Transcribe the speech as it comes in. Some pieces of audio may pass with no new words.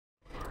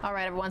All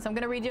right, everyone, so I'm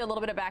going to read you a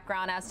little bit of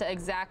background as to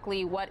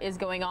exactly what is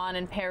going on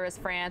in Paris,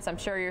 France. I'm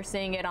sure you're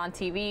seeing it on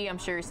TV. I'm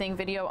sure you're seeing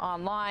video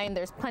online.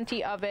 There's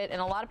plenty of it,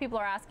 and a lot of people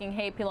are asking,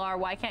 hey, Pilar,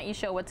 why can't you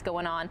show what's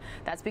going on?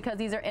 That's because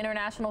these are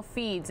international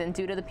feeds, and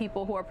due to the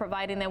people who are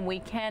providing them, we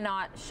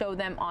cannot show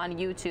them on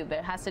YouTube.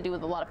 It has to do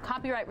with a lot of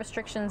copyright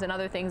restrictions and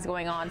other things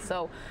going on,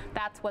 so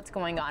that's what's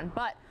going on.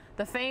 But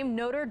the famed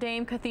Notre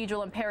Dame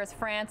Cathedral in Paris,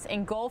 France,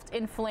 engulfed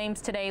in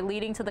flames today,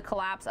 leading to the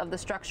collapse of the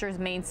structure's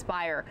main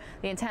spire.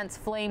 The intense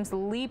flames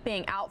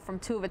leaping out from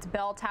two of its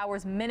bell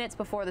towers minutes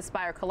before the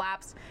spire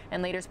collapsed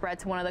and later spread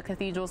to one of the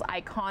cathedral's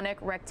iconic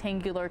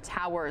rectangular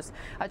towers.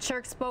 A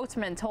church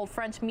spokesman told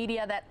French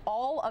media that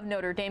all of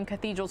Notre Dame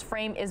Cathedral's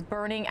frame is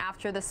burning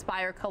after the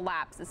spire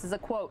collapsed. This is a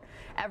quote.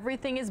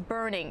 "Everything is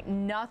burning.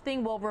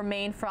 Nothing will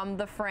remain from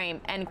the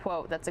frame," end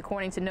quote. That's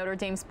according to Notre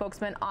Dame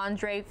spokesman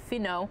Andre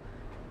Finot.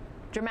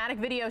 Dramatic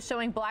video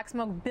showing black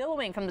smoke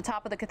billowing from the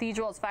top of the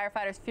cathedral as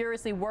firefighters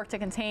furiously work to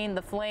contain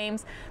the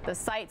flames. The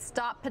site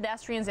stopped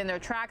pedestrians in their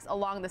tracks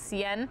along the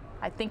Seine.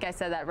 I think I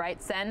said that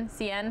right.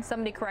 Seine.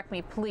 Somebody correct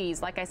me,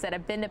 please. Like I said,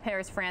 I've been to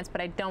Paris, France,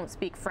 but I don't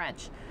speak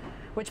French.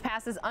 Which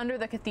passes under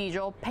the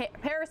cathedral.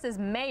 Paris's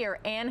mayor,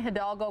 Anne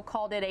Hidalgo,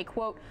 called it a,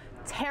 quote,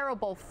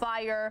 terrible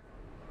fire.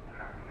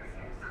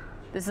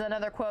 This is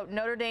another quote.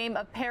 "Notre Dame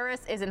of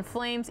Paris is in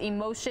flames,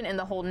 emotion in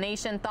the whole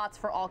nation, thoughts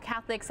for all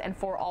Catholics and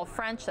for all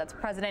French." That's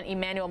President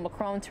Emmanuel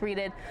Macron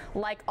tweeted.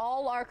 "Like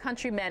all our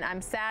countrymen,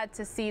 I'm sad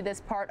to see this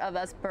part of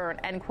us burn,"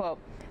 end quote.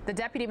 The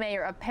deputy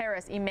mayor of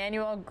Paris,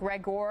 Emmanuel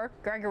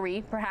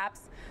Gregory,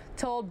 perhaps,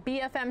 told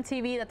BFM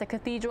TV that the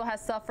cathedral has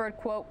suffered,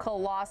 quote,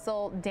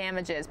 colossal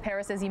damages.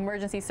 Paris's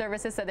emergency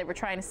services said they were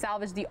trying to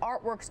salvage the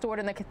artwork stored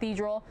in the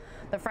cathedral.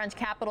 The French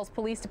capital's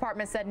police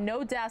department said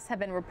no deaths have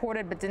been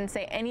reported but didn't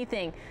say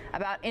anything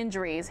about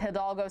injuries.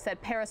 Hidalgo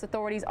said Paris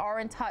authorities are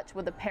in touch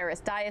with the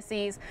Paris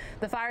diocese.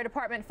 The fire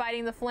department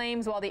fighting the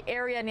flames while the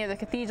area near the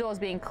cathedral is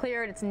being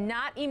cleared. It's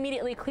not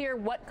immediately clear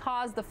what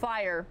caused the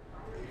fire.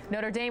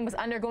 Notre Dame was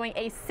undergoing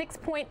a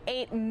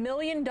 $6.8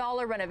 million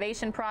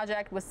renovation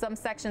project with some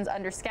sections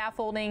under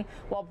scaffolding,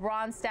 while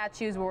bronze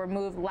statues were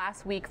removed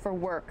last week for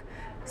work.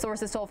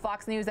 Sources told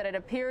Fox News that it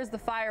appears the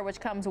fire, which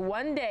comes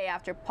one day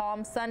after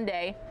Palm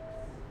Sunday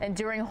and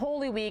during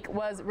Holy Week,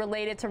 was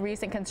related to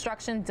recent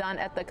construction done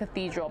at the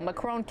cathedral.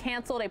 Macron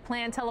canceled a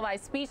planned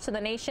televised speech to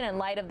the nation in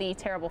light of the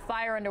terrible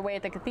fire underway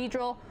at the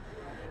cathedral.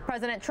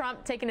 President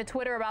Trump taking to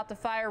Twitter about the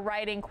fire,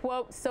 writing,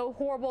 quote, "So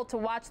horrible to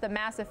watch the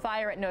massive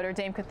fire at Notre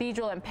Dame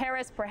Cathedral in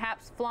Paris.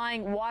 Perhaps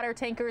flying water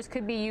tankers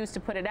could be used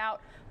to put it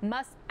out.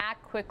 Must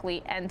act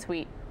quickly," end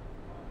tweet.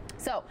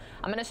 So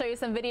I'm going to show you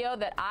some video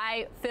that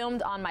I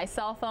filmed on my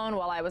cell phone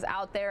while I was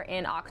out there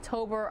in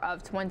October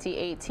of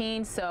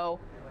 2018. So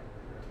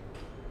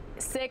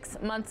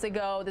 6 months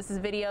ago, this is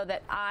video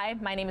that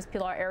my name is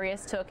Pilar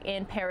Arias, took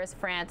in Paris,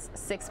 France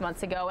 6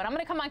 months ago. And I'm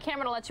going to come on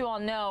camera to let you all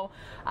know,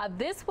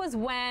 this was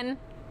when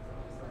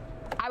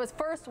I was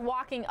first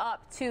walking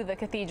up to the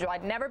cathedral.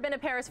 I'd never been to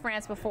Paris,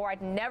 France before.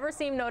 I'd never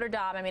seen Notre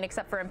Dame, I mean,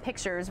 except for in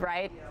pictures,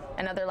 right?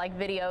 And other like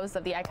videos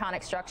of the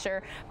iconic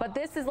structure. But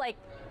this is like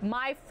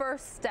my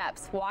first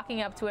steps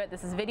walking up to it.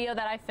 This is video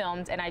that I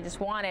filmed, and I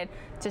just wanted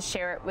to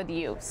share it with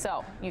you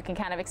so you can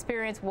kind of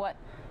experience what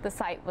the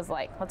site was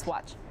like. Let's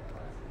watch.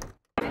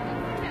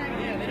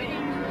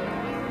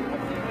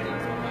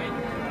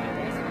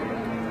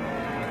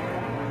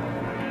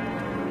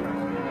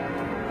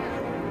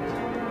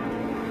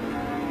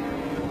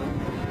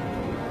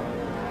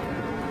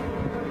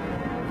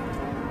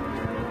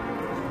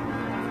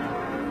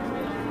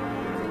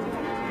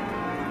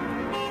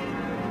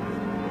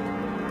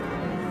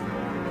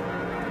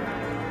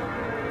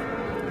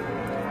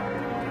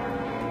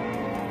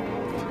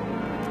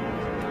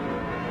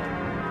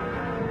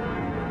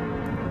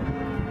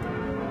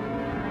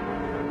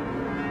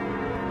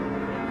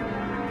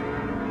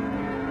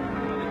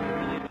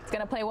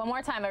 Gonna play one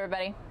more time,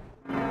 everybody.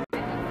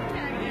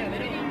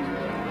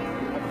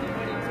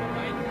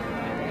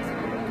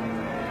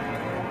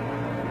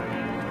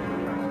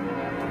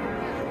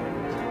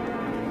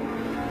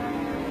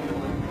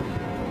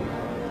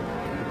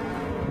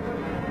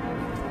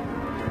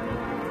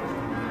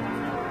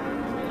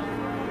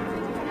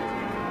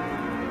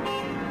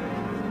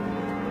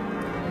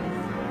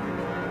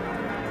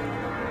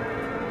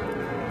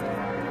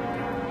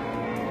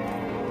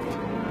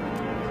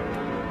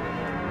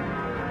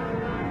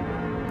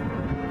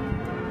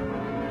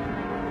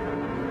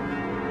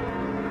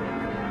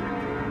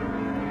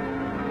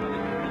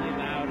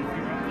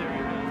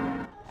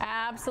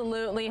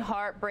 Absolutely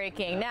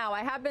heartbreaking. Now,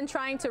 I have been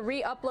trying to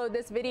re-upload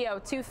this video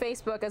to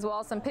Facebook, as well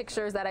as some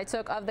pictures that I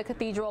took of the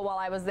cathedral while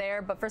I was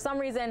there, but for some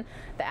reason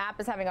the app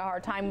is having a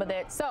hard time with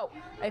it. So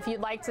if you'd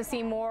like to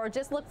see more,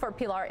 just look for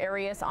Pilar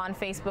Arias on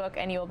Facebook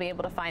and you'll be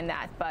able to find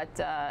that. But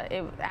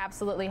it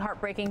absolutely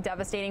heartbreaking,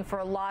 devastating for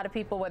a lot of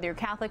people, whether you're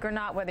Catholic or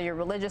not, whether you're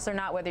religious or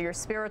not, whether you're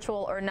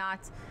spiritual or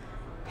not.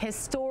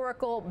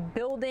 Historical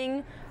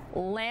building,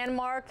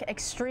 landmark,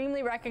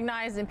 extremely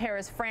recognized in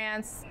Paris,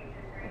 France.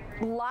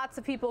 Lots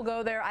of people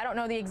go there. I don't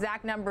know the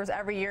exact numbers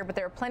every year, but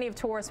there are plenty of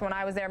tourists when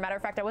I was there. Matter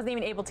of fact, I wasn't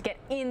even able to get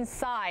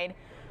inside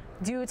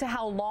due to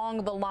how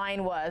long the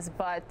line was,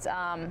 but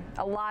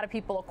a lot of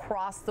people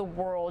across the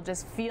world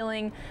just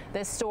feeling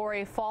this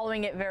story,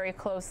 following it very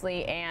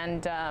closely,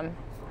 and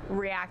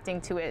reacting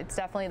to it. It's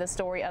definitely the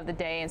story of the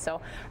day, and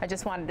so I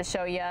just wanted to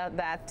show you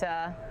that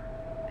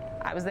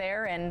I was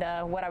there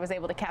and what I was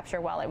able to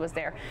capture while I was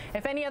there.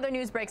 If any other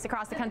news breaks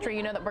across the country,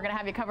 you know that we're going to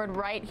have you covered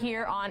right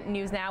here on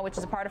News Now, which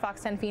is a part of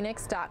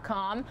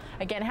Fox10Phoenix.com.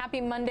 Again,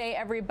 happy Monday,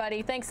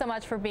 everybody. Thanks so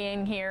much for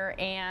being here,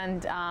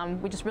 and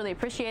we just really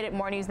appreciate it.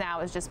 More News Now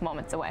is just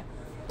moments away.